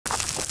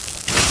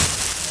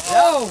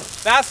Oh!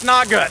 That's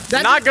not good.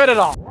 Not good at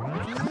all.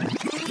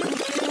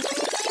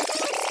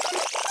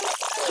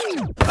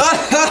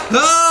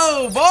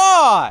 Oh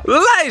boy!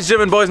 Ladies and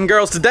gentlemen, boys and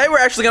girls, today we're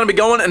actually gonna be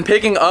going and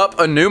picking up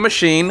a new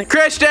machine.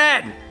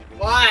 Christian!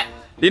 What?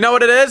 Do you know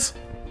what it is?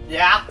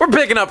 Yeah. We're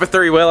picking up a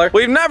three-wheeler.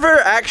 We've never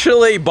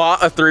actually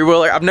bought a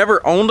three-wheeler. I've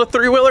never owned a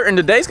three-wheeler, and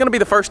today's gonna be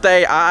the first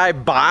day I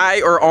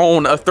buy or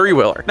own a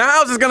three-wheeler. Now,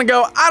 how's this gonna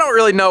go? I don't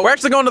really know. We're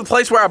actually going to the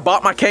place where I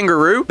bought my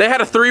Kangaroo. They had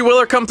a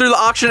three-wheeler come through the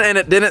auction, and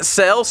it didn't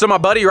sell, so my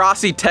buddy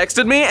Rossi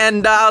texted me,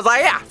 and I was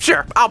like, yeah,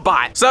 sure, I'll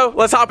buy it. So,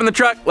 let's hop in the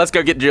truck. Let's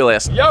go get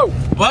Julius. Yo!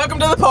 Welcome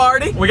to the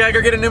party. We gotta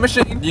go get a new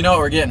machine. You know what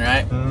we're getting,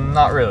 right?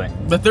 Not really.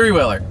 The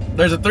three-wheeler.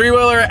 There's a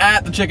three-wheeler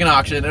at the chicken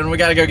auction, and we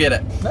gotta go get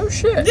it. No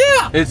shit.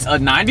 Yeah. It's a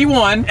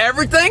 91.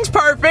 Everything's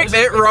perfect.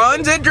 It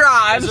runs, it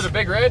drives. Is it a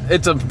big red?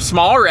 It's a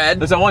small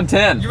red. It's a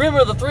 110. You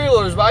remember the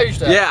three-wheelers I used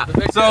to have? Yeah. The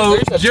big So reds? I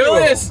used to have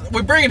Julius,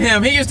 we're bringing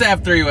him. He used to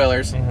have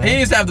three-wheelers. He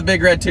used to have the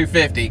big red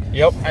 250. two of them.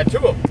 Yep, I had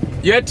two of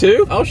them. You had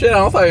two? Oh shit,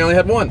 I thought you only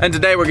had one. And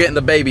today we're getting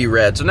the baby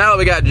red. So now that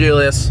we got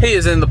Julius, he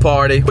is in the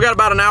party. We got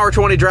about an hour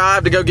 20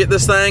 drive to go get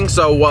this thing.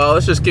 So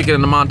let's just kick it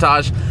in the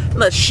montage.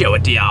 Let's show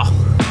it to y'all.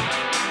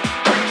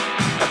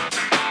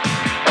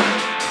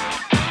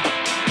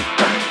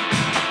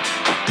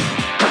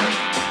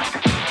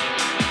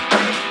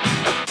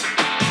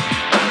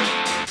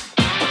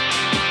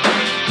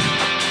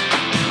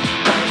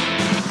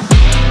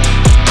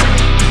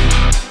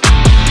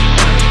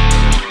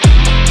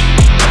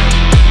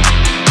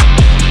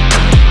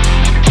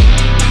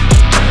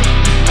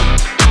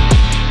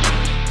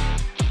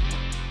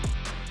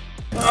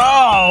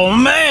 Oh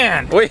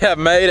man, we have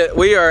made it.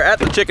 We are at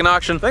the chicken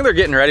auction. I think they're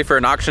getting ready for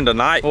an auction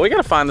tonight. Well, we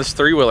gotta find this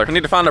three-wheeler. We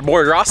need to find our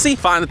boy Rossi,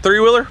 find the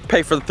three-wheeler,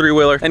 pay for the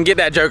three-wheeler, and get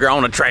that joker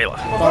on a trailer.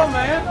 Come on,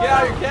 man. Get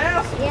out of your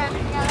cast. Yeah.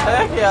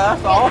 Heck yeah,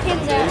 that's awesome.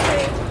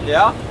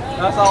 Yeah,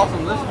 that's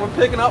awesome. We're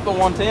picking up the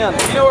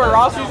 110. You know where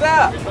Rossi's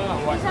at? He's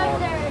over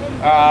there in the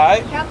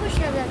Alright. I'll push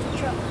him at the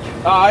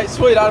truck. Alright,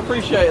 sweet. I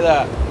appreciate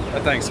that.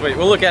 That thing's sweet.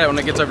 We'll look at it when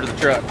it gets over to the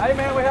truck. Hey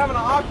man, we having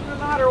an auction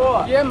tonight or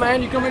what? Yeah,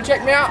 man, you come and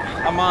check me out?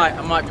 I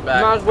might be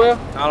back. Might as well.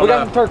 I don't We got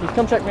know. some turkeys.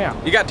 Come check me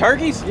out. You got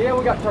turkeys? Yeah,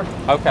 we got turkeys.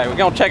 Okay, we're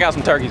gonna check out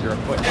some turkeys real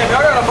quick. Hey,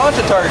 y'all got a bunch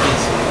of turkeys.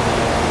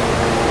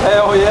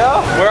 Hell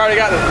yeah. We already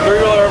got the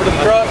three-wheeler over to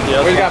the truck.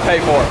 Yeah. We just got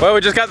paid for it. Well,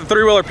 we just got the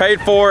three-wheeler paid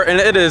for, and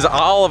it is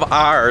all of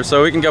ours,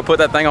 so we can go put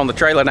that thing on the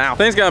trailer now.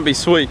 Thing's gonna be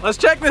sweet. Let's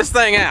check this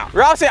thing out.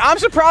 Rossi, I'm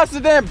surprised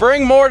it didn't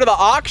bring more to the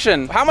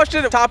auction. How much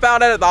did it top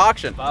out at the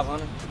auction?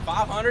 500.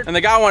 500? And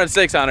the guy wanted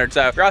 600,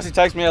 so Rossi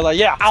texted me like,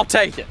 yeah, I'll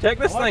take it. Check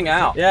this thing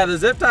out. Yeah, the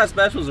zip tie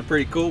specials are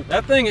pretty cool.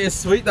 That thing is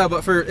sweet though,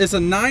 but it's a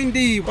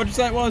 90, what'd you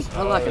say it was?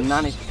 I like a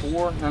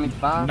 94,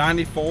 95.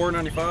 94,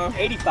 95?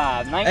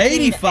 85.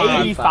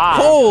 85.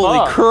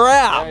 Holy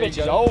crap. That bitch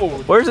is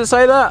old. Where does it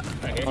say that?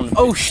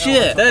 Oh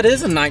shit, that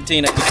is a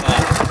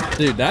 1985.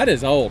 Dude, that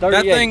is old. 38.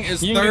 That thing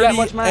is You can do that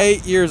much, man?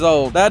 38 years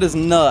old. That is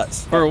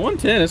nuts. For a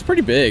 110, it's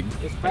pretty big.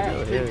 It's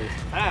fast. It is.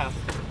 Fast.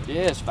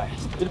 Yeah, it's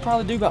fast. It'll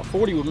probably do about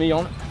 40 with me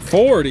on it.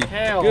 40?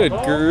 Hell, good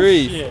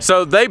grief. shit.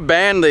 So they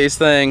banned these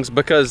things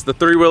because the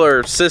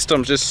three-wheeler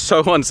system's just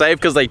so unsafe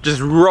because they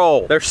just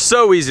roll. They're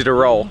so easy to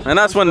roll. And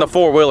that's when the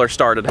four-wheeler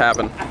started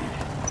happening.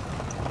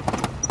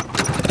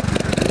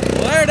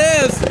 Well, there it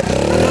is.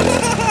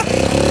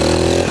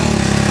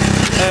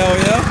 Hell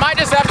yeah. Might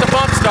just have to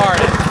bump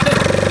start it.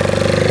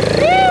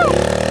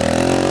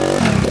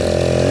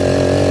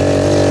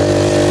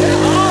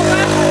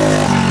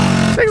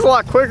 Takes a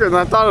lot quicker than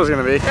I thought it was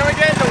gonna be. Can we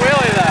get in the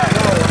wheelie though?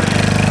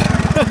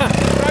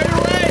 Throw your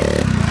weight.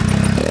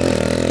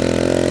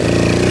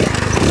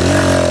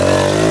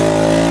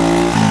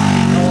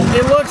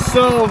 It looks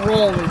so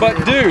rolling.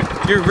 But dude,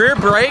 your rear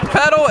brake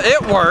pedal,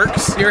 it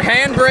works. Your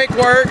hand brake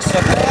works,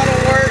 the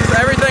throttle works,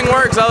 everything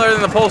works other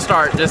than the pull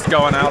start just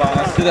going out on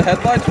us. Do the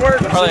headlights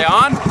work? Are they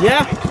on?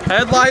 Yeah.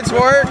 Headlights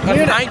work. A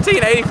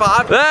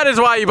 1985. That is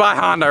why you buy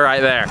Honda right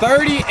there.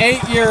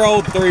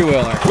 38-year-old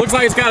three-wheeler. Looks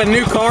like it's got a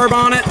new carb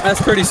on it.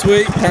 That's pretty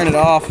sweet. Turn it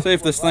off. See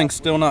if this thing's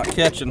still not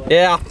catching.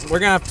 Yeah, we're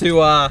gonna have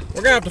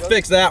to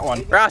fix that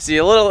one. Rossi,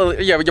 you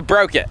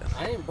broke it.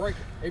 I didn't break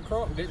it. It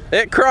crunked, didn't it?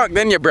 It crunked,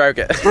 then you broke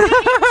it.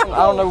 I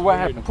don't know what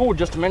happened. Pulled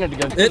just a minute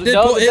ago. It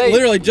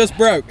literally just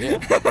broke.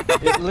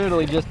 It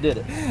literally just did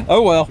it.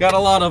 Oh well. Got a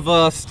lot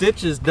of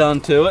stitches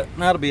done to it.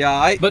 That'll be all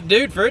right. But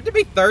dude, for it to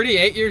be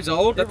 38 years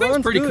old, that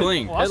thing's pretty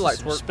clean. Well,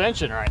 headlights work.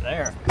 Suspension right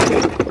there.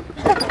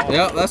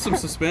 Yeah, that's some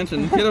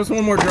suspension. Get us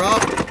one more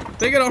drop.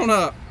 Pick it on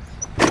up.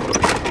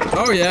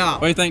 Oh yeah.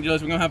 What do you think,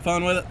 Julius? We gonna have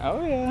fun with it?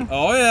 Oh yeah.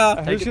 Oh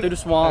yeah. Take it through the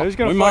swamp. Who's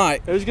gonna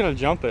Who's gonna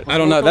jump it? I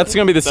don't know. That's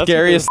gonna be the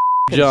scariest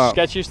jump.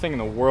 Sketchiest thing in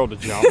the world to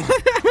jump.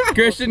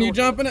 Christian, you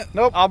jumping it?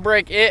 Nope. I'll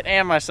break it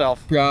and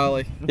myself.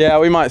 Probably. Yeah,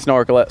 we might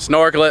snorkel it.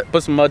 Snorkel it,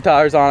 put some mud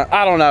tires on it.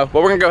 I don't know.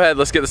 But we're gonna go ahead,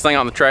 let's get this thing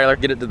on the trailer,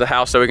 get it to the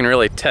house so we can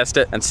really test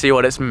it and see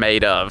what it's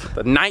made of.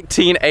 The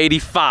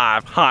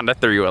 1985 Honda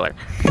three-wheeler.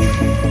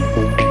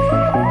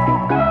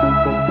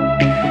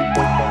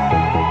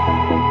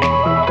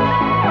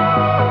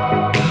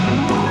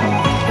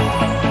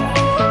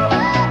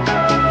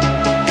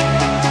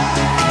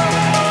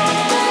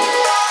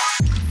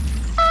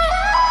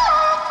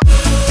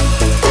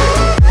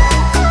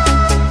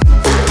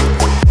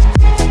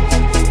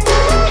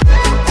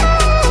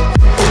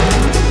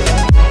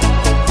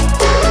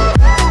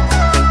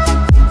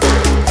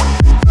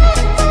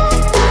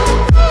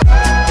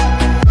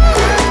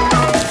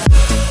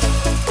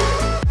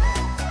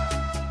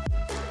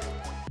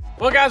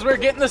 guys, we're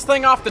getting this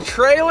thing off the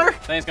trailer.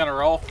 Thing's gonna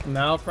roll.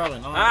 No, probably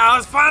not.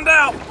 Let's find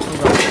out.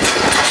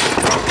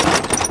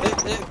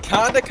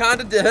 It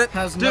kinda did.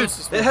 No Dude,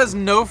 suspension. it has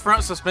no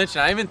front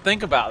suspension. I didn't even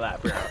think about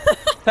that, bro.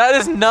 That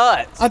is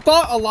nuts. I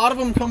thought a lot of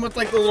them come with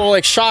like the little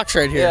like shocks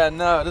right here. Yeah,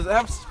 no. Does it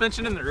have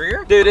suspension in the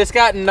rear? Dude, it's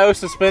got no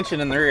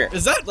suspension in the rear.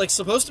 Is that like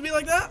supposed to be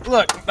like that?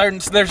 Look,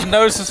 there's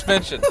no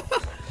suspension.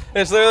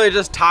 It's literally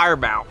just tire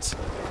bounce.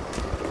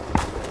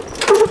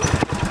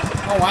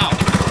 Oh wow.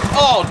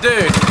 Oh,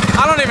 dude.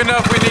 I don't even know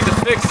if we need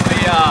to fix the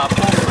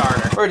pull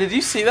starter. Bro, did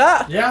you see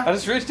that? Yeah. I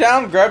just reached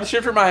down, grabbed the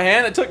shifter in my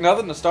hand. It took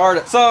nothing to start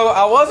it. So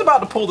I was about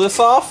to pull this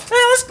off. Yeah,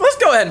 let's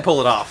go ahead and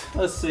pull it off.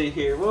 Let's see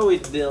here. What are we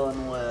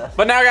dealing with?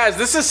 But now, guys,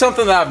 this is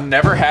something that I've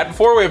never had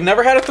before. We've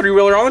never had a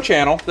three-wheeler on the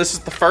channel. This is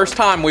the first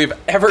time we've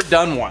ever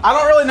done one. I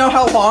don't really know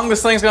how long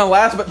this thing's gonna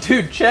last, but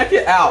dude, check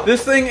it out.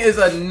 This thing is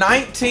a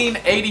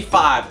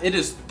 1985. It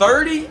is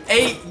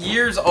 38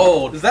 years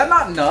old. Is that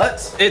not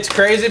nuts? It's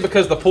crazy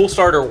because the pull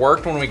starter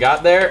worked when we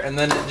got there, and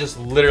then it just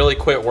literally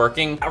quit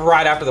working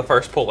right after the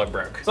first pull it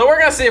broke. So we're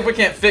gonna see if we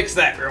can't fix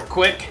that real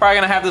quick. Probably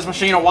gonna have this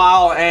machine a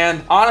while,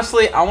 and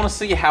honestly, I wanna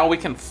see how we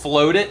can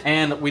float it,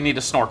 and we need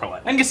to snorkel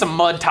it. And get some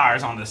mud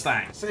tires on this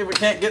thing. See if we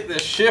can't get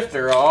this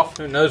shifter off.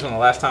 Who knows when the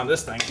last time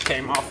this thing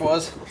came off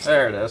was.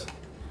 There it is.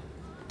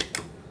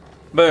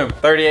 Boom,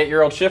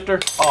 38-year-old shifter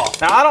off.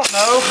 Now, I don't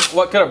know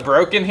what could have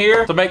broken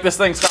here to make this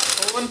thing stop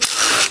pulling.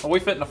 But we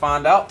fitting to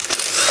find out.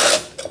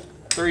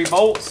 3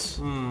 bolts.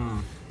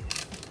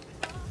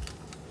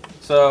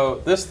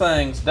 So this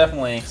thing's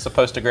definitely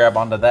supposed to grab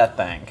onto that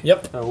thing.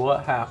 Yep. So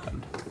what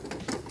happened?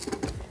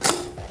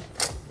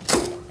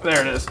 There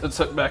it is. It's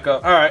hooked back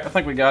up. All right, I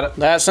think we got it.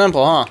 That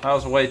simple, huh? That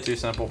was way too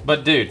simple.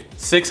 But dude,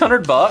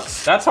 600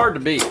 bucks? That's hard to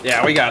beat.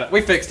 Yeah, we got it.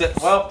 We fixed it.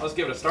 Well, let's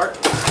give it a start.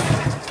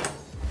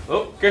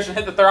 Oh, Christian,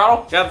 hit the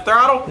throttle. Got the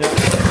throttle? Yep.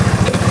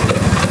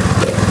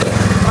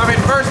 I mean,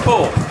 first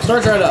pull.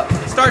 Starts right up.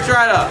 Starts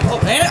right up. Oh,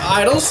 and it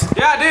idles.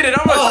 Yeah, dude, it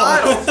almost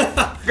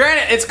idles.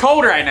 Granted, it's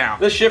cold right now.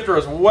 This shifter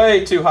is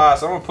way too high,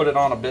 so I'm gonna put it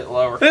on a bit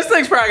lower. This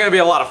thing's probably gonna be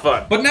a lot of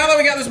fun. But now that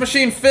we got this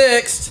machine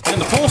fixed and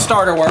the pull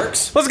starter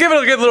works, let's give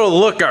it a good little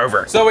look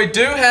over. So we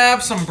do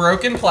have some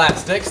broken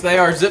plastics. They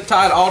are zip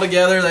tied all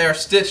together. They are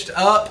stitched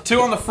up.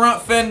 2 on the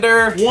front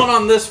fender, 1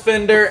 on this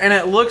fender, and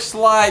it looks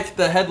like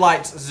the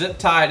headlights zip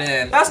tied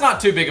in. That's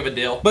not too big of a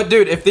deal. But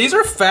dude, if these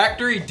are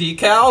factory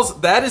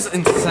decals, that is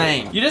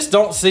insane. You just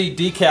don't see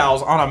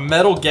decals on a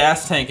metal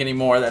gas tank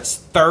anymore that's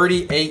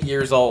 38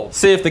 years old.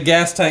 See if the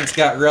gas tank's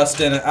got rust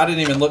in it. I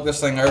didn't even look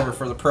this thing over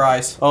for the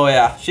price. Oh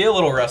yeah, she a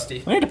little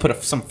rusty. We need to put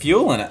some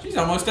fuel in it. She's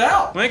almost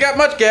out. We ain't got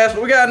much gas,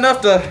 but we got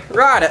enough to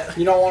ride it.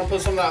 You don't want to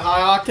put some of that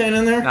high octane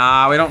in there?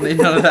 Nah, we don't need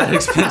none of that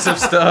expensive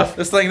stuff.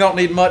 This thing don't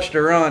need much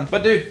to run.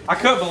 But dude, I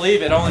couldn't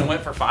believe it only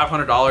went for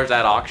 $500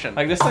 at auction.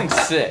 Like, this thing's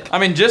sick. I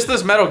mean, just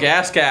this metal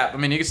gas cap, I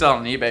mean, you can sell it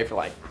on eBay for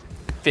like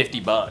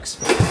 50 bucks.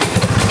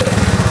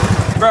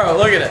 Bro,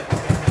 look at it.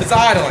 It's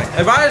idling.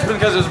 It might have been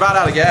because it was about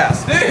out of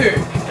gas. Dude,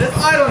 It's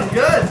idling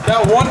good.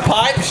 that one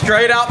pipe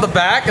straight out the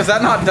back, is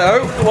that not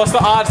dope? What's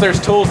the odds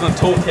there's tools in the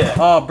toolkit?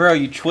 Oh, bro,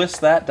 you twist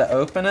that to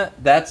open it?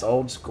 That's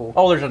old school.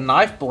 Oh, there's a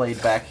knife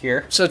blade back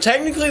here. So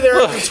technically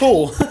there's a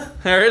tool.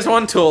 There is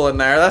one tool in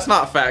there. That's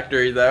not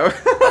factory, though.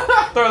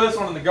 Throw this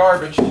one in the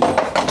garbage.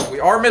 We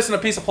are missing a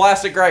piece of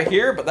plastic right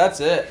here, but that's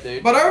it,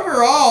 dude. But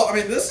overall, I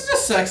mean, this is a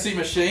sexy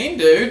machine,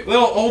 dude.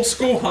 Little old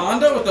school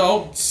Honda with the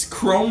old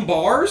chrome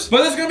bars.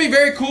 But it's gonna be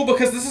very cool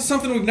because this is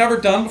something we've never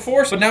done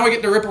before. So now we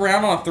get to rip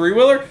around on a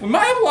 3-wheeler. We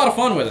might have a lot of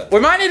fun with it. We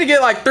might need to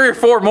get like 3 or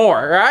 4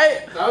 more,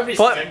 right? That would be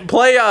sick.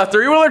 Play a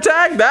 3-wheeler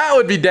tag? That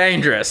would be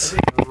dangerous.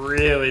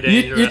 Really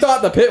dangerous. You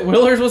thought the pit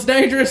wheelers was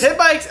dangerous? Pit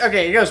bikes,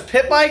 okay, it goes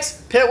pit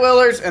bikes, pit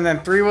wheelers, and then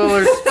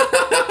 3-wheelers.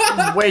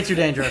 Way too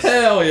dangerous.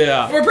 Hell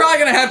yeah. We're probably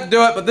gonna have to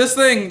do it, but this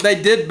thing, they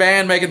did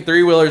ban making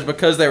 3-wheelers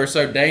because they were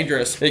so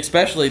dangerous.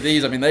 Especially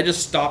these, I mean, they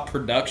just stopped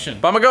production.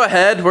 But I'm gonna go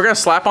ahead, we're gonna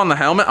slap on the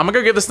helmet. I'm gonna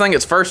go give this thing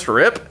its first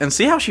rip and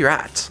see how she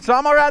rides. So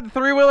I'm gonna ride the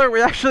 3-wheeler.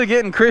 We're actually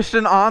getting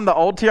Christian on the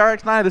old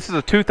TRX-90. This is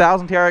a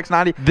 2000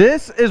 TRX-90.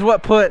 This is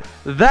what put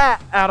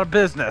that out of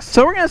business.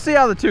 So we're gonna see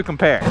how the two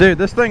compare. Dude,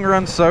 this thing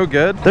runs so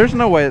good. There's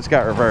no way it's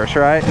got reverse,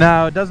 right?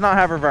 No, it does not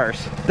have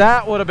reverse.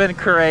 That would have been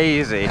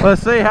crazy.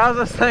 Let's see, how's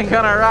this thing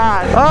gonna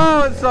ride?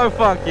 Oh, it's so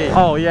funky.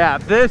 Oh yeah,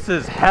 this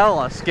is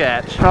hella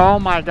sketch. Oh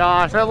my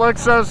gosh, that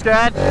looks so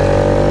sketch.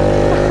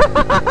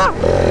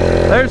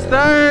 There's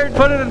third,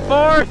 put it in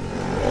fourth.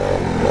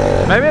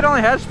 Maybe it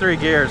only has 3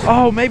 gears.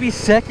 Oh, maybe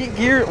second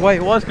gear?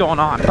 Wait, what's going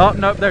on? Oh,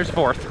 nope, there's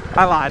fourth.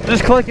 I lied.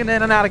 Just clicking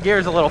in and out of gear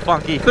is a little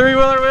funky.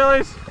 3-wheeler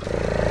wheelies.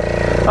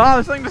 Oh,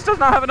 this thing just does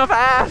not have enough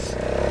ass.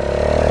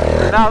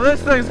 Now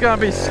this thing's gonna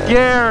be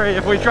scary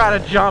if we try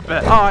to jump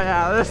it. Oh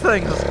yeah, this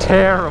thing's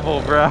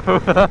terrible, bro.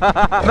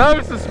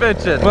 No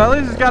suspension. Well, at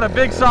least it's got a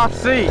big soft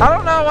seat. I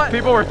don't know what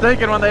people were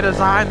thinking when they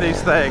designed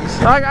these things.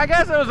 I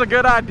guess it was a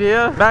good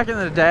idea back in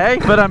the day,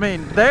 but I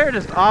mean, they're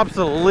just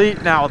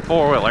obsolete now with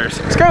 4-wheelers.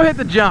 Let's go hit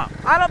the jump.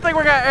 I don't think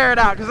we're gonna air it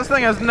out because this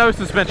thing has no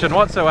suspension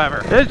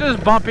whatsoever. It's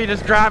just bumpy,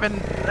 just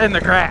driving in the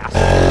grass.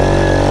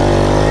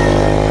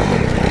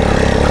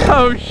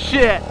 Oh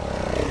shit.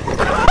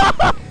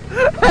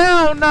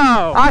 Hell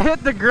no! I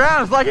hit the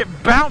ground. It's like it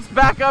bounced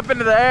back up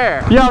into the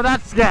air. Yo,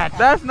 that's sketch.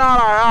 That's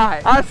not all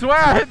right. I swear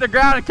I hit the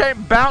ground and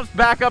came bounced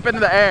back up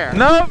into the air.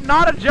 Nope,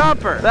 not a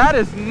jumper. That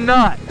is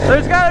nuts.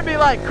 There's gotta be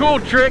like cool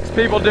tricks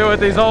people do with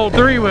these old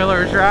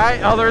three-wheelers,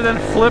 right? Other than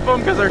flip them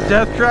because they're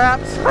death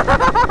traps.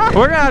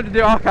 We're gonna have to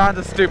do all kinds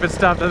of stupid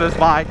stuff to this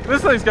bike.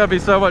 This thing's gonna be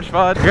so much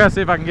fun. I gotta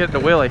see if I can get it to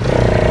wheelie.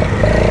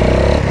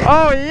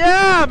 Oh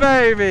yeah,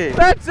 baby.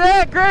 That's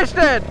it,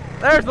 Christian.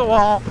 There's the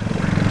wall.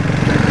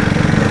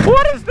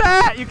 What is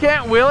that? You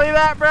can't wheelie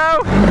that,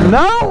 bro?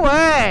 No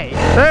way.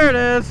 There it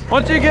is.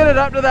 Once you get it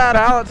up to that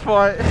balance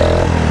point.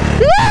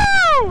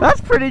 Woo! That's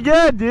pretty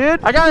good,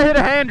 dude. I gotta hit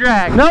a hand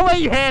drag. No way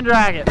you hand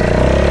drag it.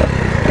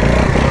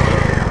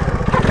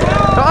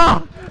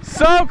 Oh,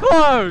 so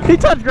close. He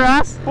touched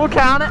grass. We'll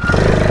count it.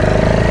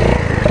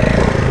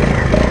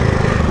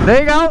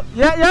 There you go.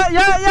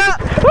 Yeah.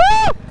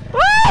 Woo!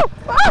 Woo!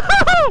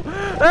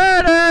 There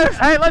it is.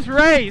 Hey, let's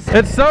race.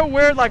 It's so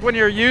weird, like when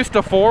you're used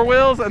to four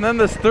wheels and then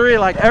this three,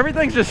 like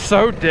everything's just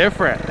so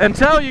different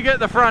until you get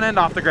the front end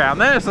off the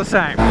ground. Then it's the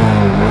same.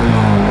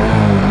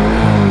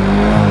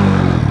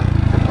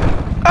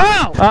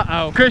 Oh!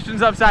 Uh-oh,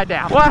 Christian's upside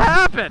down. What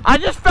happened? I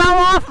just fell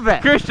off of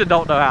it. Christian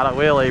don't know how to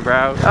wheelie,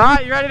 bro. All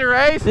right, you ready to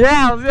race?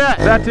 Yeah, let's do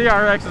it. That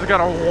TRX is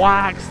gonna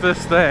wax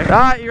this thing. All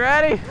right, you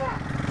ready?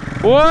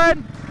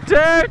 1, 2,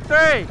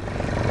 3.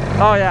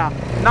 Oh yeah,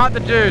 not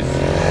the juice.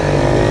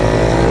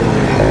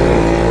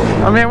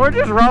 I mean, we're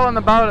just rolling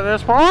the boat at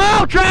this point.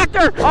 Oh,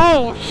 tractor!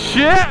 Oh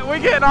shit, we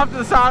getting off to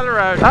the side of the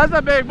road. That's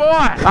a big boy. All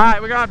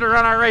right, we're gonna have to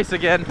run our race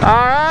again.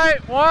 All right,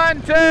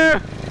 1, 2.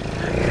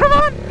 Come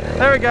on,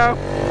 there we go.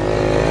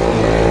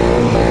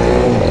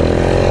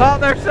 Oh,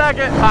 they're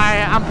second. All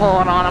right, I'm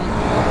pulling on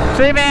them.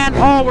 See, man?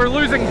 Oh, we're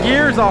losing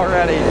gears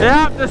already.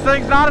 Yep, this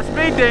thing's not a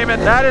speed demon.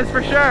 That is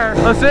for sure.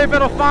 Let's see if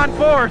it'll find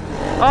fourth.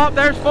 Oh,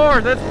 there's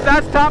fourth.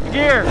 That's top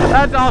gear.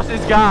 That's all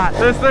she's got.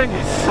 This thing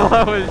is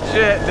slow as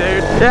shit,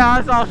 dude. Yeah,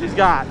 that's all she's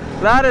got.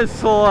 That is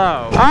slow.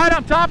 All right,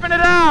 I'm topping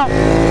it out.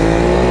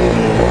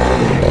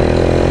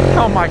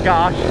 Oh my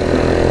gosh.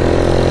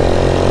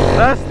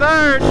 That's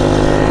third.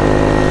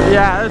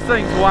 Yeah, this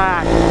thing's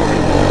whack.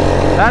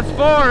 That's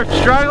fourth.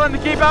 Struggling to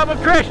keep up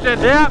with Christian.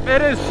 Yep,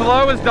 it is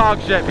slow as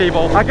dog shit,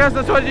 people. I guess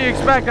that's what you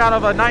expect out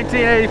of a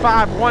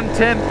 1985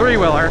 110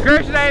 three-wheeler.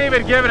 Christian ain't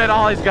even giving it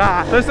all he's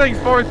got. This thing's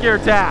fourth gear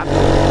tap.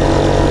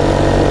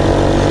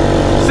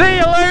 See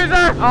you,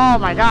 loser! Oh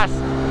my gosh,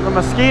 the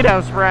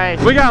mosquito spray.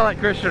 We gotta let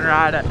Christian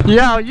ride it.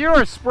 Yo, you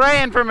were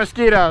spraying for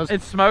mosquitoes.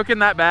 It's smoking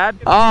that bad?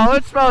 Oh,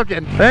 it's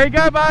smoking. There you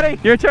go, buddy.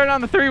 Your turn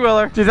on the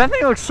three-wheeler. Dude, that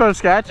thing looks so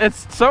sketch.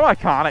 It's so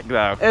iconic,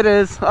 though. It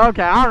is.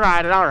 Okay, I'll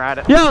ride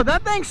it. Yo,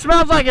 that thing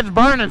smells like it's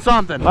burning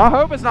something. I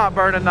hope it's not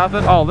burning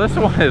nothing. Oh, this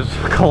one is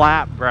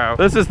clapped, bro.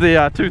 This is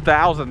the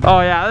 2000.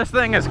 Oh, yeah, this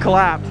thing is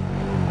clapped.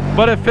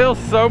 But it feels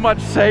so much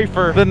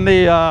safer than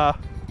the,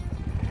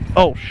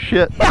 oh,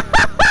 shit.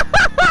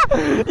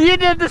 You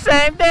did the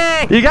same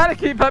thing. You gotta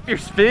keep up your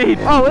speed.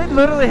 Oh, it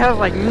literally has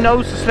like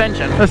no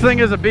suspension. This thing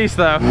is a beast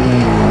though.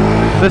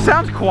 This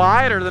sounds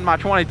quieter than my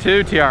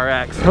 22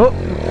 TRX.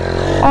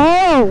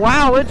 Oh,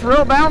 wow, it's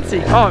real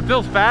bouncy. Oh, it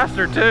feels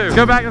faster too. Let's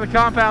go back to the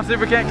compound, see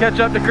if we can't catch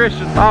up to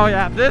Christian. Oh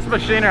yeah, this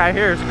machinery right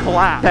here is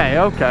collapsed.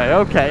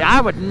 Okay.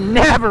 I would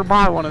never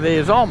buy one of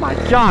these. Oh my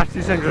gosh,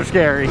 these things are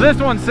scary. This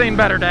one's seen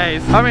better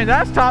days. I mean,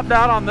 that's topped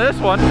out on this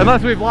one,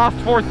 unless we've lost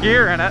fourth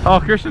gear in it. Oh,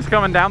 Christian's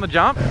coming down the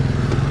jump.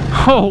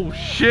 Oh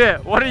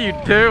shit, what are you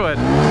doing?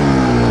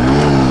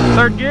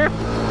 Third gear?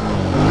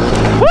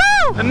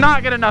 Woo! And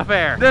not get enough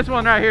air. This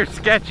one right here is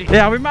sketchy.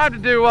 Yeah, we might have to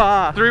do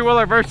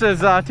three-wheeler versus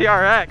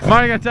TRX. I'm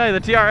already gonna tell you,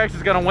 the TRX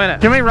is gonna win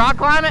it. Can we rock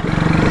climb it?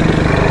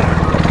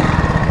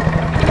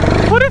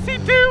 What is he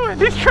doing?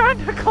 He's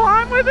trying to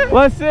climb with it?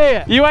 Let's see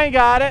it. You ain't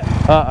got it.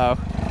 Uh-oh.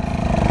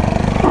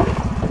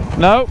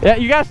 Nope. Yeah,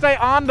 you gotta stay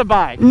on the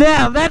bike.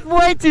 No, that's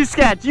way too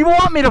sketch. You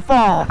want me to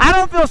fall. I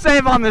don't feel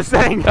safe on this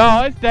thing.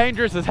 Oh, it's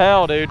dangerous as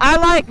hell, dude.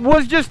 I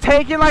was just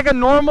taking like a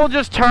normal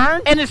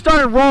turn and it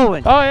started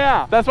rolling. Oh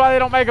yeah, that's why they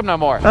don't make them no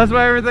more. That's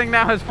why everything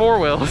now has four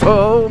wheels.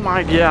 Oh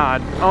my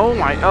god. Oh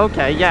my,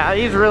 okay, yeah,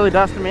 he's really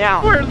dusting me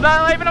out. We're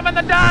not leaving them in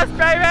the dust,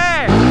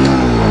 baby!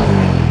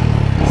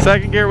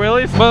 Second gear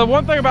wheelies. But the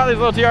one thing about these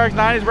little TRX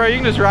 90s, bro, you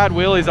can just ride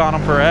wheelies on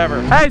them forever.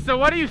 Hey, so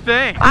what do you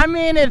think? I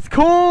mean, it's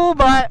cool,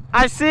 but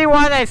I see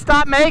why they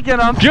stopped making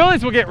them.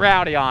 Julius will get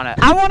rowdy on it.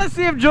 I want to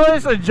see if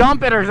Julius will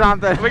jump it or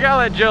something. We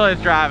gotta let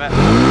Julius drive it.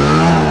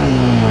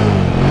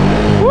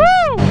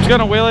 Woo! Just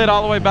gonna wheelie it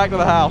all the way back to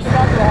the house.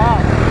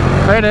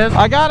 There it is.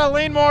 I gotta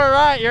lean more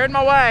right. You're in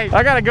my way.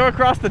 I gotta go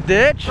across the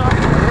ditch.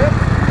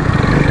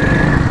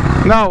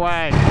 No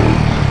way.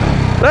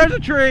 There's a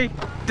tree.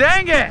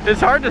 Dang it!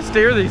 It's hard to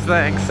steer these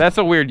things. That's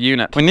a weird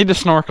unit. We need to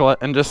snorkel it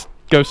and just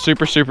go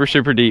super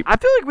deep. I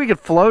feel like we could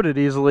float it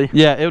easily.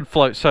 Yeah, it would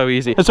float so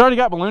easy. It's already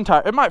got balloon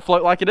tire. It might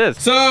float like it is.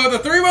 So the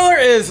three-wheeler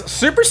is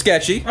super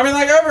sketchy. I mean,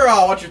 like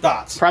overall, what's your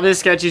thoughts? Probably the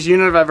sketchiest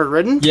unit I've ever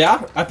ridden.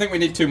 Yeah, I think we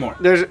need two more.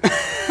 There's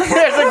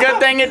It's a good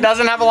thing it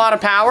doesn't have a lot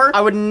of power.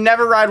 I would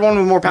never ride one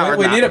with more power.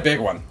 We than need that. a big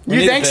one.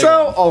 You think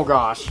so? Oh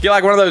gosh. Get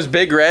like one of those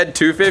big red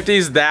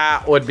 250s,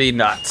 that would be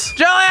nuts.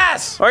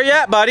 Julius! Where you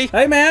at, buddy?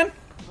 Hey, man.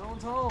 No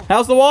one's home.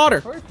 How's the water?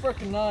 Very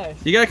freaking nice.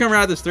 You gotta come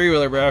ride this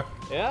 3-wheeler, bro.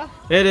 Yeah?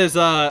 It is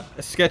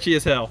sketchy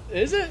as hell.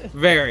 Is it?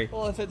 Very.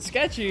 Well, if it's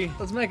sketchy,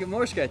 let's make it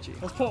more sketchy.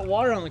 Let's put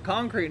water on the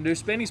concrete and do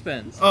spinny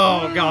spins.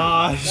 Oh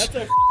gosh. That's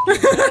a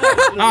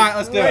All right,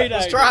 let's do it.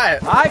 Let's try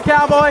it. All right,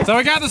 cowboy. So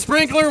we got the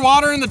sprinkler,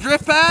 water in the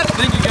drift pad.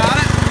 Think you got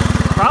it?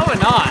 Probably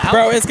not.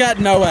 Bro, it's got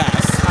no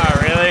ass.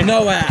 Oh, really?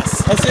 No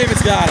ass. Let's see if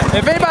it's got it.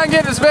 If anybody can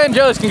get it to spin,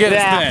 Julius can get it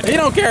to spin. He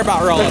don't care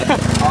about rolling it.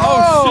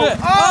 Oh, shit.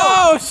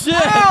 Oh, shit.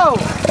 Oh!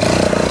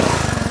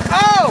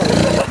 Oh!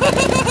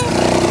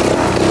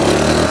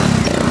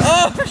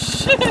 Oh,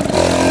 shit.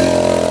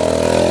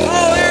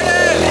 Oh, there it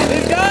is.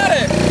 He's got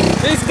it.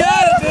 He's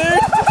got it, dude. You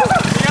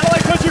gotta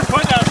like put your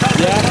foot down.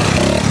 Yeah.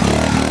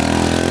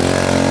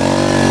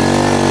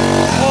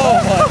 Oh,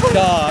 my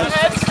gosh.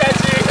 That's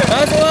sketchy.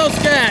 That's a little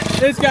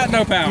sketch. It's got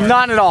no power.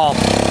 Not at all.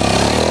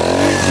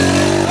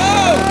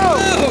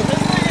 Oh!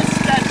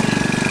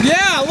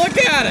 Yeah, look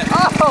at it.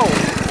 Oh!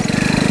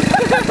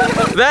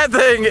 That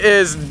thing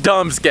is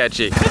dumb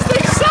sketchy. This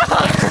thing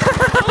sucks.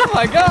 Oh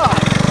my god.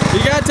 You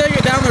gotta take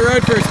it down the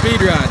road for a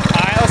speed ride.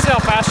 Alright, let's see how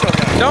fast you'll go.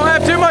 Don't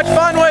have too much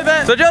fun with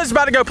it. So Joe's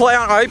about to go play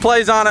on it while he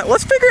plays on it.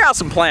 Let's figure out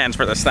some plans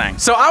for this thing.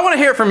 So I want to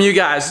hear from you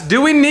guys.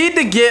 Do we need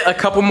to get a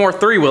couple more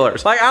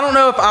 3-wheelers? Like, I don't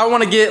know if I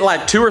want to get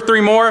like 2 or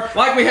 3 more,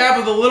 like we have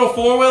with the little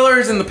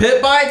 4-wheelers and the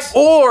pit bikes,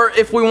 or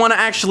if we want to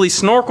actually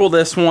snorkel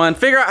this one,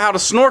 figure out how to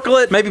snorkel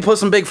it, maybe put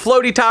some big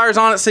floaty tires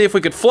on it, see if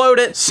we could float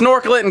it,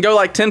 snorkel it and go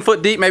like 10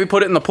 foot deep, maybe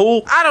put it in the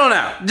pool. I don't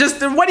know.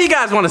 Just what do you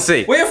guys want to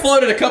see? We have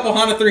floated a couple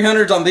Honda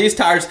 300s on these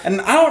tires,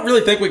 and I don't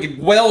really think we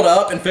could weld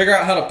up and figure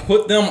out how to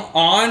put them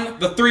on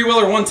the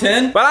 3-wheeler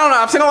 110. But I don't know,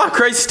 I've seen a lot of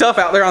crazy stuff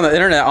out there on the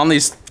internet on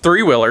these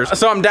 3-wheelers.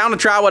 So I'm down to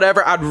try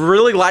whatever. I'd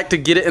really like to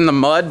get it in the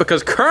mud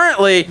because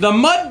currently the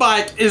mud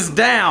bike is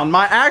down.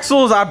 My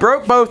axles, I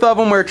broke both of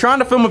them. We were trying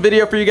to film a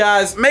video for you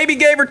guys. Maybe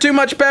gave her too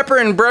much pepper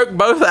and broke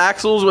both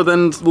axles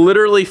within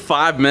literally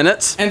 5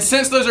 minutes. And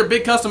since those are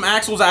big custom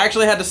axles, I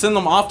actually had to send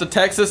them off to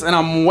Texas, and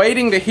I'm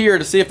waiting to hear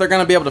to see if they're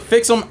gonna be able to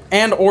fix them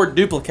and or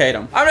duplicate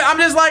them. I'm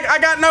just like, I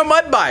got no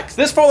mud bikes.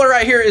 This 4-wheeler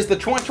right here is the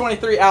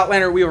 2023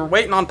 Outlander. We were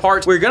waiting on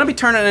parts. We're gonna be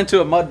turning it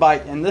into a mud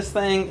bike, and this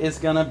thing is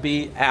gonna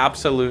be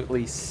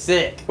absolutely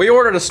sick. We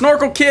ordered a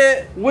snorkel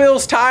kit,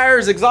 wheels,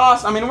 tires,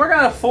 exhaust. I mean, we're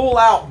gonna full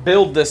out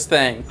build this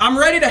thing. I'm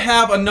ready to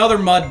have another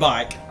mud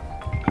bike.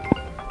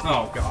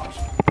 Oh gosh.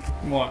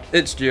 What?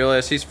 It's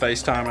Julius, he's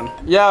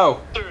FaceTiming.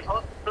 Yo. Dude,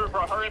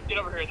 bro, hurry up, get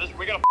over here.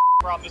 We got a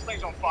problem. This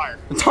thing's on fire.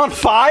 It's on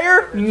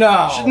fire?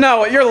 No.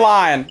 No, you're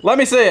lying. Let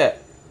me see it.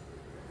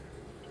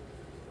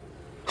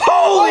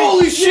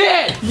 Holy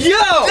shit! Yo!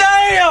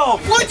 Damn!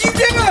 What'd you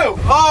do?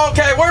 Oh,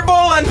 okay, we're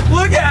bowling.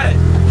 Look at it.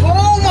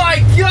 Oh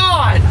my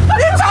god!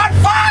 It's on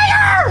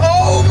fire!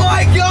 Oh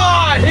my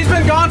god! He's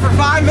been gone for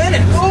 5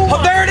 minutes. Oh,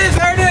 there it is,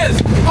 there it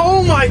is.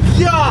 Oh my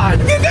god!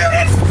 Dude,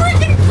 it's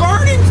freaking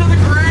burning to the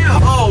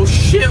ground. Oh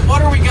shit,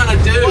 what are we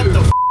gonna do? What the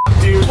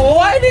f, dude?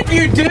 What did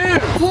you do?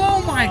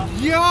 Oh my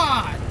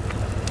god!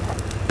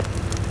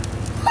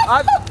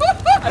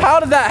 How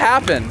did that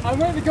happen? I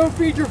went to go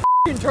feed your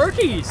f***ing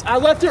turkeys. I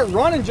left it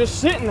running just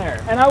sitting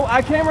there. And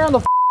I came around the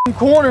f***ing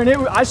corner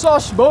and I saw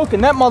smoke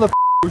and that mother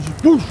was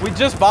just boosh. We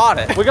just bought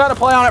it. We got to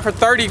play on it for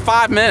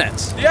 35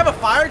 minutes. Do you have a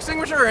fire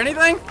extinguisher or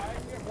anything?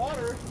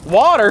 Water.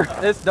 Water?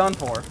 It's done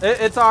for.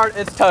 It's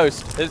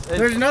toast. It's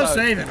There's no toast.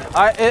 saving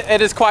it.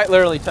 It is quite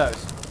literally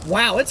toast.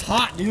 Wow, it's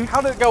hot, dude.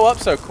 How did it go up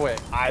so quick?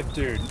 I've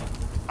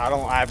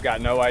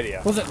got no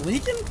idea. Was it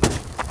leaking?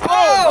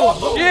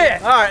 Oh,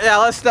 shit! All right, yeah,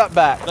 let's step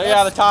back.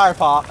 Yeah, the tire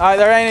popped. All right,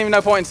 there ain't even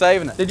no point in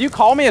saving it. Did you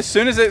call me as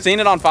soon as it seen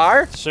it on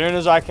fire? As soon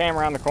as I came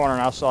around the corner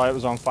and I saw it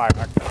was on fire.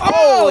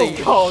 Holy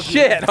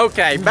shit!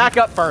 Okay, back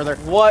up further.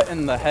 What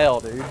in the hell,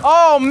 dude?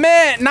 Oh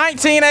man,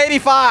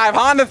 1985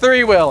 Honda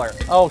 3-wheeler.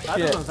 Oh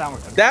shit!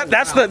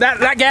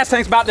 That gas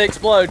tank's about to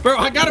explode, bro.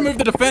 I gotta move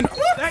the Defender.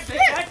 That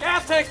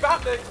gas tank's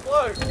about to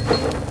explode.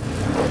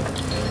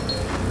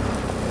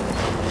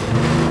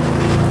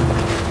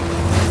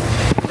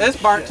 It's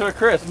burnt to a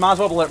crisp. Might as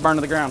well let it burn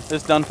to the ground.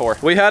 It's done for.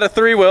 We had a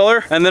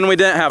 3-wheeler and then we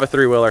didn't have a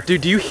 3-wheeler.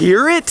 Dude, do you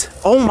hear it?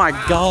 Oh my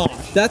god.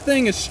 That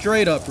thing is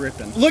straight up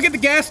ripping. Look at the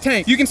gas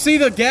tank. You can see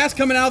the gas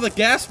coming out of the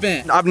gas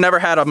vent. I've never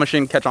had a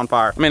machine catch on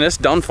fire. I mean, it's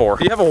done for.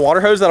 Do you have a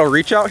water hose that'll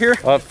reach out here?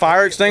 A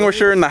fire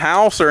extinguisher in the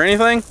house or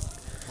anything?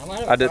 I might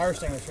have a fire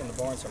extinguisher in the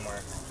barn somewhere.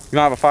 You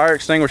don't have a fire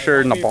extinguisher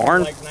in the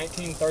barn? Like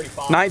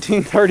 1935.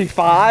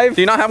 1935?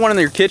 Do you not have one in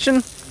your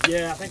kitchen?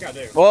 Yeah, I think I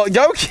do. Well,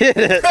 go get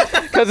it,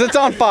 because it's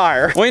on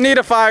fire. We need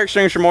a fire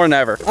extinguisher more than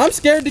ever. I'm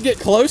scared to get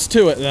close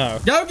to it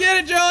though. Go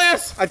get it,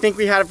 Julius! I think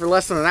we had it for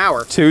less than an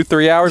hour.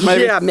 2-3 hours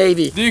maybe? Yeah,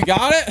 maybe. Do you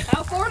got it?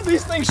 How far do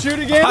these things shoot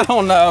again? I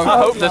don't know. I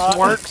hope not. this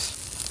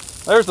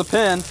works. There's the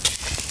pin.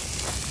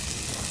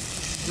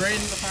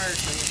 Grading the fire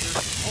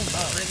extinguisher. Oh no,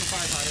 grading the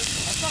firefighter.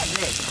 That's not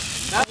good.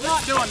 That's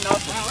not doing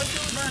nothing. Wow, it's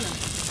really burning.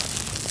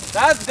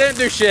 That didn't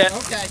do shit.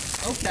 Okay.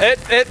 Okay.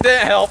 It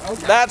didn't help.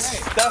 Okay.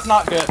 That's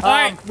not good. All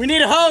right, we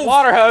need a hose.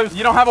 Water hose.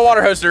 You don't have a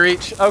water hose to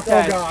reach.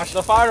 Okay. Oh, gosh.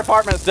 The fire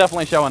department's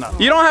definitely showing up.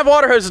 You don't have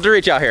water hoses to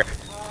reach out here.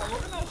 We're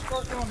gonna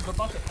start doing the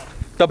bucket.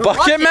 The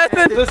bucket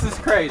method? This is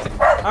crazy.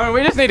 I mean,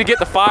 we just need to get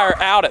the fire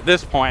out at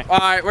this point. All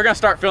right, we're gonna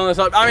start filling this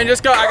up. I mean,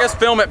 just go, I guess,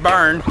 film it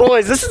burn.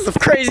 Boys, this is the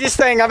craziest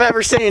thing I've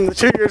ever seen in the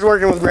 2 years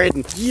working with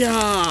Braden.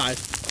 Yeah.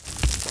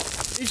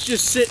 It's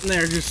just sitting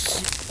there,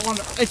 just on.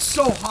 It's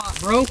so hot,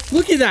 bro.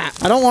 Look at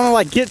that. I don't want to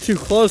like get too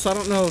close. I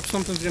don't know if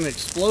something's gonna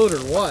explode or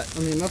what. I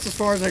mean, that's as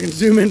far as I can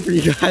zoom in for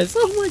you guys.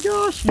 Oh my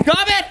gosh. You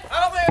got it? I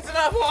don't think it's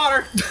enough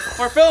water.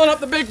 We're filling up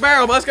the big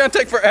barrel, but it's gonna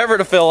take forever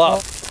to fill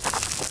up.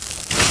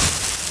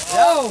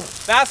 Oh.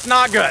 That's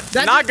not good.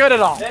 That's not good at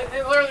all. It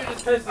literally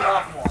just pisses it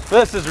off more.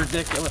 This is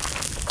ridiculous.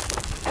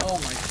 Oh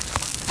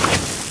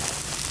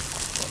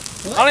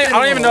my. I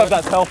don't even know if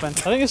that's helping. I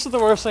think this is the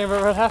worst thing I've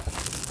ever had happen.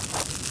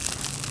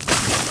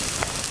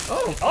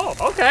 Oh,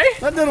 okay.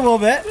 That did a little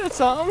bit. That's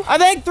something. I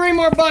think 3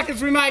 more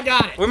buckets, we might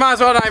got it. We might as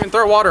well not even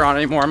throw water on it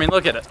anymore. I mean,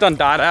 look at it. It's done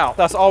died out.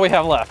 That's all we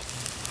have left.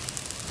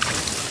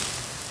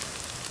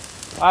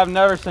 I've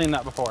never seen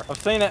that before.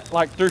 I've seen it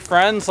like through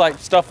friends, like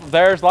stuff of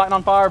theirs lighting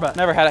on fire, but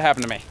never had it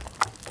happen to me.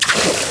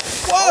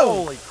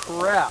 Whoa! Holy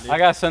crap. I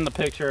gotta send the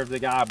picture of the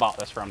guy I bought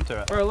this from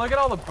to it. Bro, look at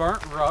all the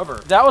burnt rubber.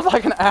 That was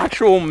like an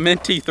actual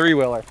minty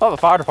 3-wheeler. I thought the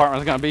fire department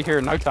was gonna be here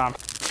in no time.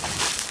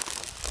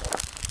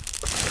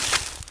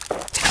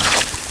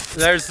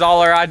 There's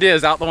all our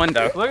ideas out the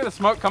window. Look at the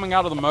smoke coming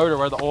out of the motor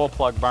where the oil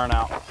plug burned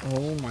out.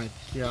 Oh my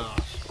gosh.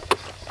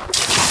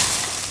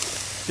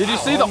 Did you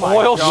see the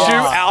oil shoot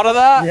out of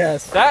that?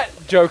 Yes. That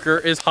joker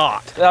is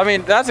hot. I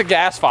mean, that's a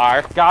gas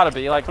fire. Gotta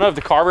be. Like, I don't know if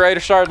the carburetor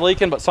started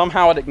leaking, but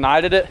somehow it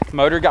ignited it.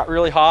 Motor got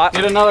really hot.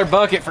 Get another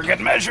bucket for good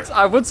measure.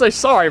 I would say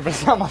sorry, but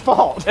it's not my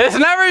fault. It's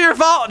never your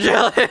fault,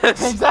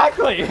 Julius.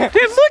 Exactly. Dude,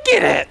 look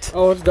at it.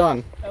 Oh, it's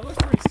done. That looks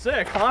pretty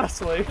sick,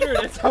 honestly. Dude,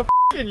 it's a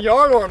f***ing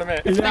yard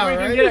ornament. You think we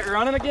can get it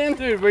running again?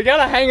 Dude, we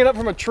gotta hang it up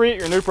from a tree at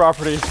your new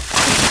property.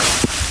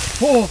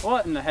 Oh.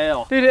 What in the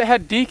hell? Dude, it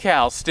had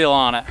decals still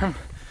on it.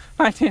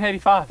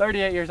 1985,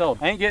 38 years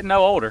old. Ain't getting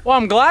no older. Well,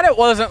 I'm glad it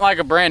wasn't like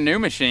a brand new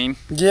machine.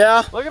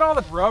 Yeah. Look at all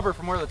the rubber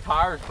from where the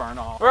tires burn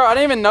off. Bro, I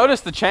didn't even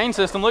notice the chain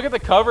system. Look at the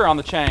cover on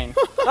the chain.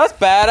 That's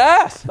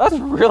badass. That's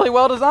really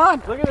well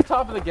designed. Look at the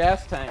top of the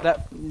gas tank.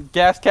 That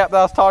gas cap that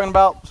I was talking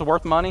about is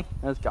worth money,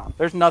 and it's gone.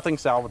 There's nothing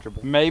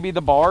salvageable. Maybe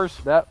the bars.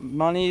 That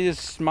money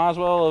is, might as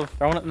well have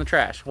thrown it in the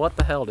trash. What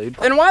the hell, dude?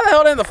 And why the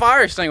hell didn't the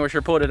fire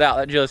extinguisher put it out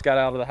that just got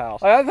out of the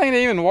house? Like, that thing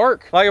didn't even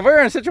work. Like, if we were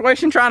in a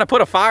situation trying to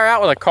put a fire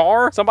out with a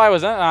car, somebody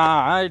was in,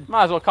 I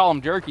might as well call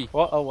them jerky.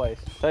 Well, oh wait,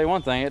 tell you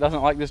one thing, it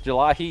doesn't like this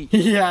July heat.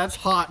 Yeah, it's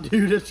hot,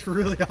 dude. It's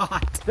really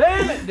hot.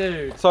 Damn it,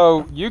 dude.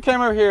 So you came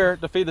over here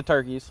to feed the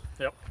turkeys.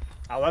 Yep.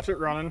 I left it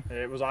running.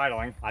 It was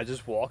idling. I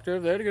just walked over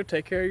there to go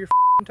take care of your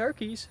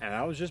turkeys. And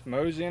I was just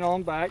moseying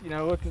on back, you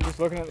know, just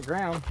looking at the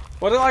ground.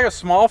 Was it like a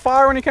small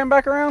fire when you came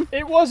back around?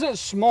 It wasn't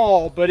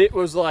small, but it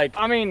was like,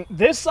 I mean,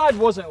 this side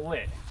wasn't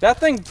lit. That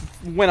thing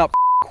went up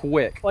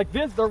quick. Like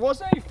this, there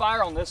wasn't any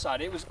fire on this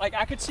side. It was like,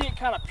 I could see it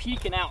kind of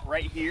peeking out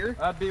right here.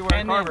 That'd be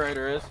where the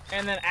carburetor is.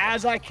 And then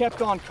as I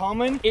kept on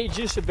coming, it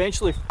just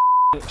eventually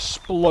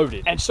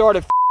exploded and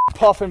started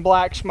puffing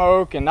black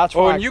smoke, and that's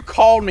when you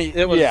called me,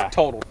 it was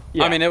total.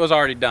 Yeah. I mean, it was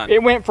already done.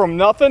 It went from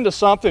nothing to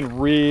something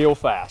real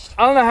fast.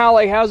 I don't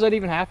know how's that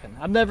even happened.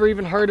 I've never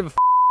even heard of a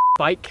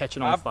bike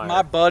catching on fire.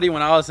 My buddy,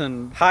 when I was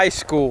in high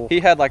school, he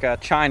had like a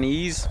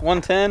Chinese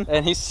 110,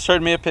 and he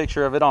showed me a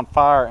picture of it on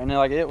fire, and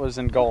it was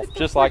engulfed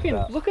just like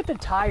that. Look at the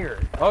tire.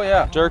 Oh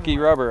yeah, jerky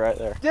rubber right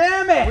there.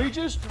 Damn it! We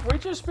just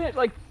spent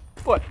like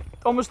what,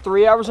 almost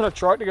 3 hours in a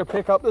truck to go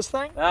pick up this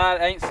thing.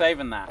 That ain't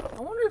saving that. I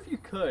wonder if you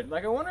could.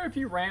 Like, I wonder if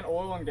you ran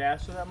oil and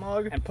gas to that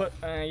mug and put.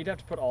 You'd have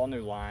to put all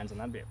new lines, and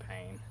that'd be a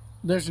pain.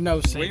 There's no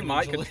saving. We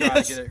might could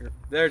try to get it.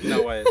 There's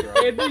no way it's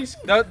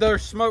right.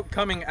 There's smoke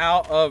coming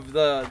out of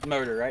the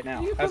motor right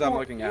now as I'm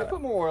looking at it. You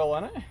put more oil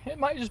in it. It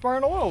might just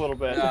burn oil a little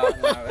bit.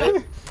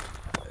 No,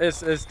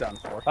 it's done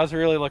for. I was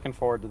really looking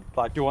forward to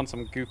like doing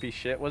some goofy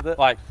shit with it,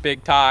 like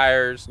big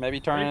tires, maybe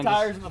turning big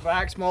tires in the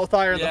back, small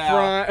tire in the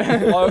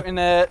front, floating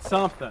it,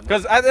 something.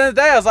 Because at the end of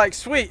the day, I was like,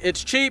 sweet,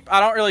 it's cheap. I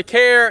don't really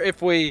care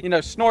if we,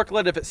 snorkel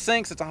it. If it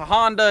sinks, it's a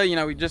Honda.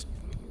 We just.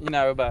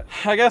 But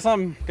I guess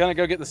I'm gonna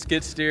go get the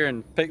skid steer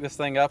and pick this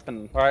thing up,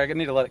 or I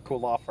need to let it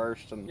cool off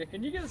first. And yeah,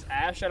 can you get this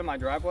ash out of my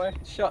driveway?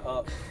 Shut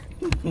up.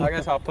 I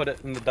guess I'll put it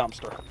in the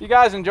dumpster. If you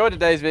guys enjoyed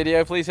today's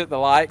video, please hit the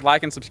like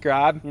and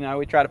subscribe.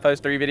 We try to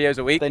post 3 videos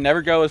a week. They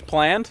never go as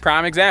planned.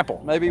 Prime example.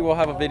 Maybe we'll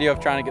have a video of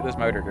trying to get this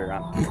motor to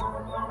run.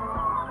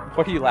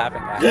 What are you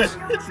laughing at?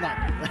 It's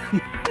not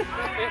good.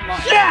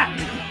 Yeah!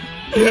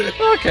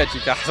 I'll catch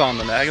you guys on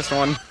the next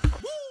one.